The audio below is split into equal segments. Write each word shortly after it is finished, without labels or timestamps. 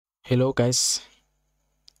Hello guys,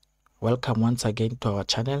 welcome once again to our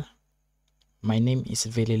channel. My name is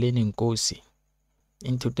Veleleni Nkosi.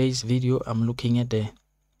 In today's video, I'm looking at the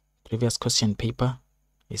previous question paper.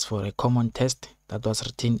 It's for a common test that was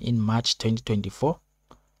written in March 2024.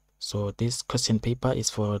 So this question paper is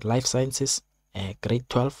for Life Sciences, grade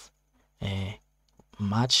 12,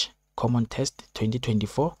 March common test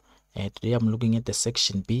 2024. Today I'm looking at the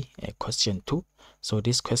section B, question 2. So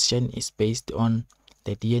this question is based on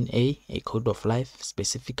the DNA, a code of life,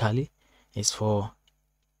 specifically is for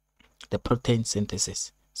the protein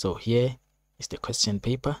synthesis. So here is the question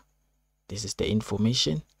paper. This is the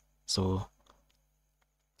information. So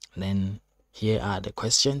then here are the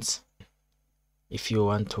questions. If you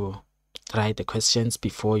want to try the questions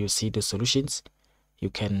before you see the solutions, you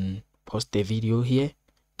can pause the video here,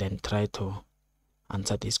 then try to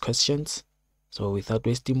answer these questions. So without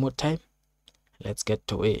wasting more time, let's get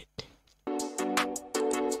to it.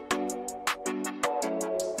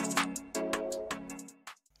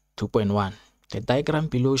 The diagram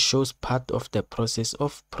below shows part of the process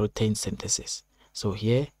of protein synthesis. So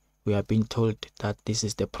here we are being told that this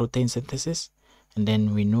is the protein synthesis, and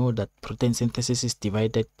then we know that protein synthesis is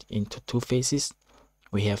divided into two phases.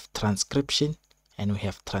 We have transcription and we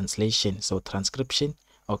have translation. So transcription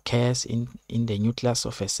occurs in the nucleus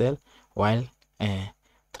of a cell, while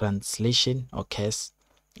translation occurs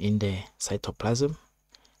in the cytoplasm.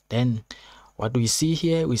 Then what we see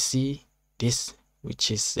here, we see this,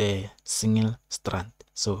 which is a single strand.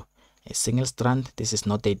 So a single strand, this is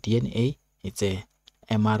not a DNA, it's a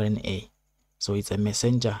mRNA. So it's a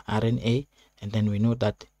messenger RNA, and then we know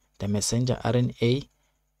that the messenger RNA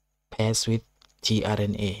pairs with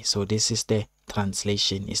tRNA. So this is the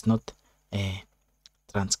translation. It's not a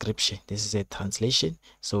transcription. This is a translation.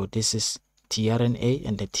 So this is tRNA,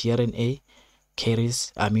 and the tRNA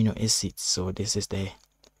carries amino acids. So this is the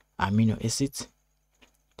amino acids.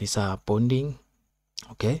 These are bonding.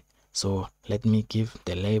 Okay, so let me give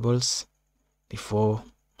the labels before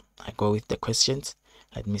I go with the questions.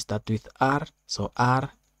 Let me start with R. So R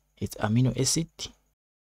is amino acid,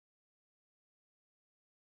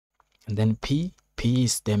 and then P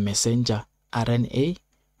is the messenger RNA,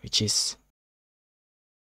 which is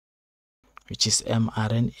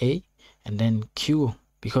mRNA, and then Q,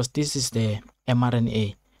 because this is the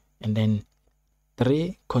mRNA, and then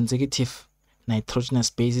 3 consecutive nitrogenous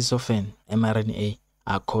bases of an mRNA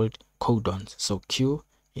are called codons. So Q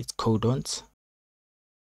is codons.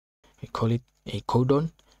 We call it a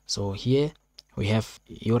codon. So here we have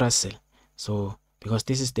uracil. So because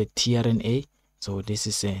this is the tRNA, so this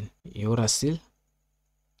is an uracil,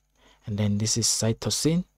 and then this is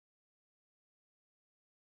cytosine,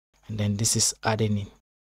 and then this is adenine.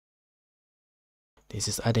 This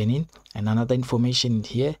is adenine. And another information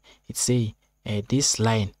here, it say this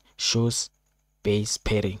line shows base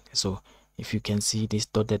pairing. So if you can see, this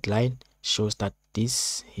dotted line shows that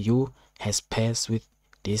this U has pairs with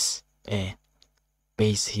this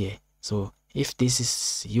base here. So if this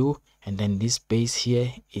is U and then this base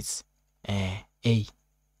here is A,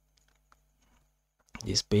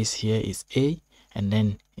 this base here is A, and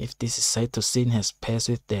then if this is cytosine has pairs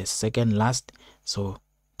with the second last, so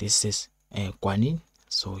this is guanine.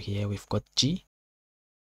 So here we've got G,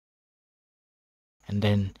 and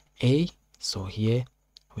then A. So here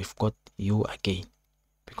we've got U again,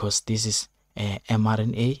 because this is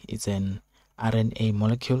mRNA, it's an RNA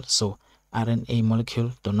molecule. So RNA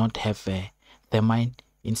molecule do not have a thymine.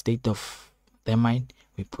 Instead of thymine,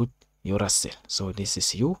 we put uracil. So this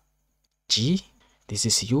is U, G, this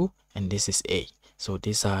is U, and this is A. So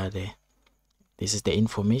this is the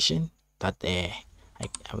information that I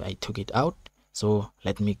took it out. So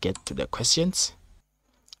let me get to the questions.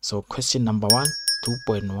 So question number 1,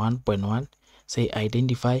 2.1.1, say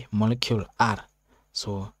identify molecule R.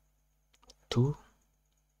 So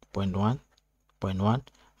 2.1.1,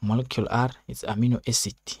 molecule R is amino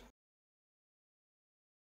acid.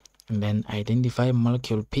 And then identify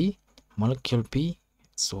molecule P. Molecule P,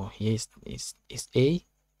 so here is A,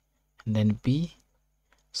 and then B.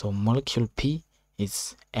 So molecule P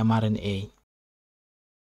is mRNA.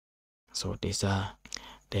 So these are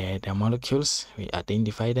the molecules. We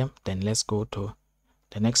identify them. Then let's go to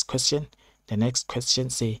the next question. The next question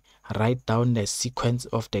say write down the sequence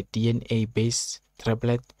of the DNA base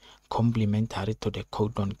triplet complementary to the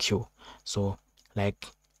codon Q. So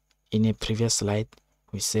like in a previous slide,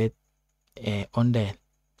 we said on the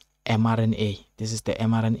mRNA, this is the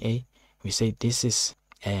mRNA, we say this is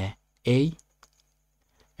A,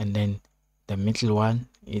 and then the middle one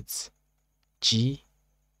it's G,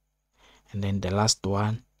 and then the last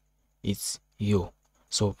one is U.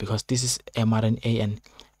 So because this is mRNA and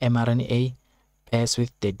mRNA pairs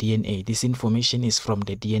with the DNA, this information is from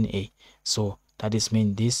the DNA. So that is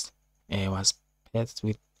mean this was paired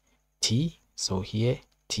with T. So here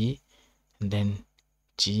T, and then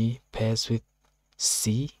G pairs with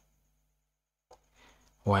C,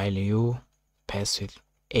 while U pairs with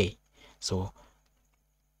A. So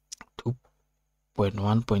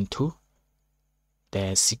 2.1.2,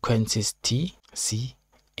 the sequence is T, C,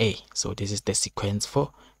 A. So this is the sequence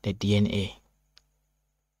for the DNA.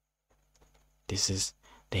 This is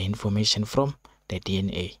the information from the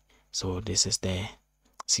DNA. So this is the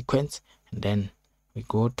sequence. And then we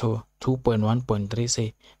go to 2.1.3,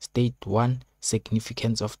 say state 1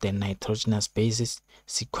 significance of the nitrogenous bases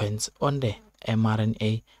sequence on the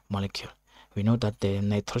mRNA molecule. We know that the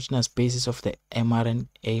nitrogenous basis of the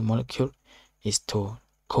mRNA molecule is to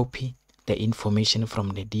copy the information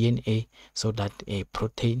from the DNA so that a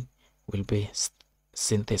protein will be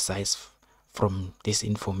synthesized from this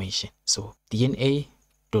information. So DNA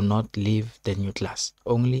do not leave the nucleus.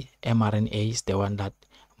 Only mRNA is the one that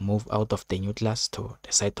move out of the nucleus to the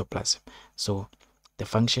cytoplasm. So the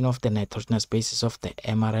function of the nitrogenous basis of the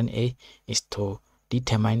mRNA is to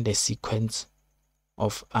determine the sequence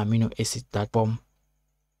of amino acids that form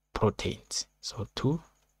proteins. So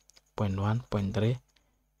 2.1.3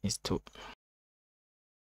 is to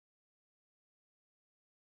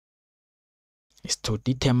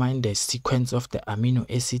determine the sequence of the amino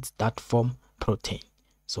acids that form protein.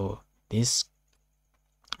 So this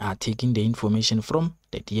are taking the information from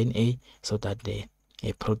the DNA so that a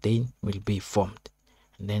protein will be formed.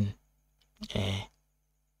 And then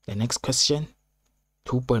the next question,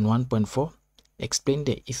 2.1.4, explain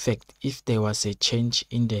the effect if there was a change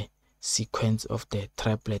in the sequence of the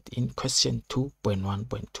triplet in question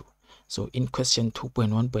 2.1.2. So in question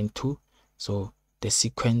 2.1.2, so the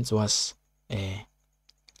sequence was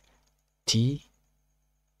T,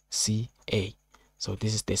 C, A. So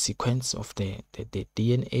this is the sequence of the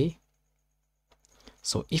DNA.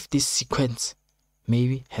 So if this sequence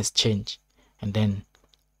maybe has changed, and then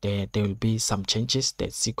there will be some changes,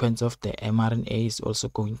 the sequence of the mRNA is also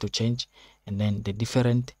going to change, and then the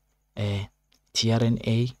different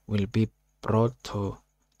tRNA will be brought to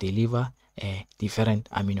deliver a different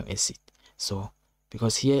amino acid. So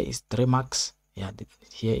because here is 3 marks, yeah,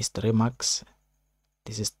 here is 3 marks,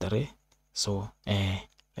 this is 3. So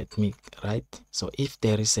let me write. So if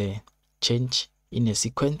there is a change in a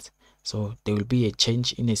sequence, so there will be a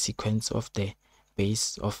change in a sequence of the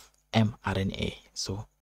base of mRNA. So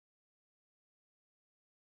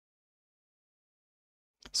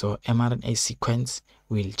mRNA sequence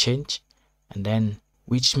will change, and then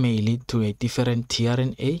which may lead to a different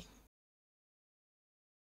tRNA,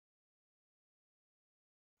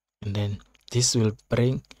 and then this will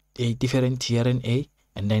bring a different tRNA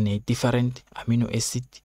and then a different amino acid.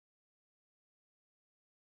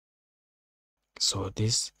 So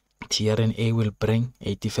this tRNA will bring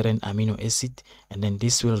a different amino acid, and then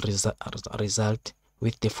this will result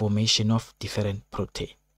with the formation of different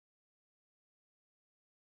protein.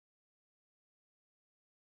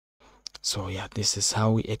 So yeah, this is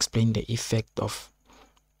how we explain the effect of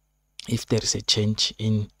if there is a change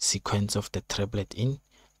in sequence of the triplet in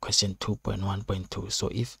question 2.1.2. So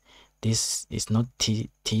if this is not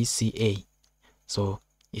TCA, so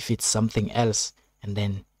if it's something else, and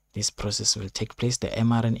then this process will take place, the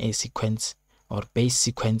mRNA sequence or base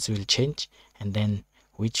sequence will change, and then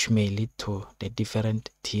which may lead to the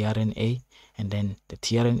different tRNA, and then the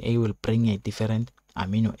tRNA will bring a different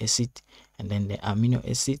amino acid, and then the amino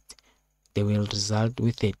acid, they will result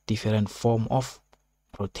with a different form of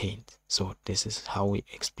protein. So this is how we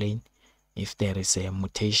explain if there is a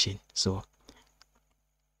mutation. So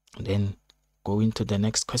then going to the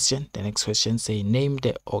next question. The next question say name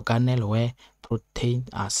the organelle where protein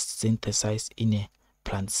are synthesized in a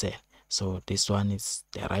plant cell. So this one is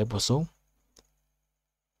the ribosome.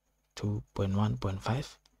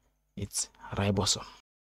 2.1.5, it's ribosome.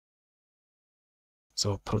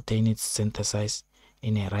 So protein is synthesized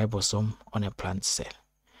in a ribosome on a plant cell.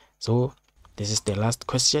 So this is the last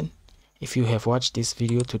question. If you have watched this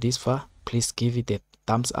video to this far, please give it a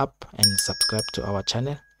thumbs up and subscribe to our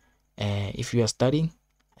channel. If you are studying,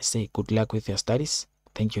 I say good luck with your studies.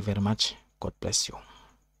 Thank you very much. God bless you.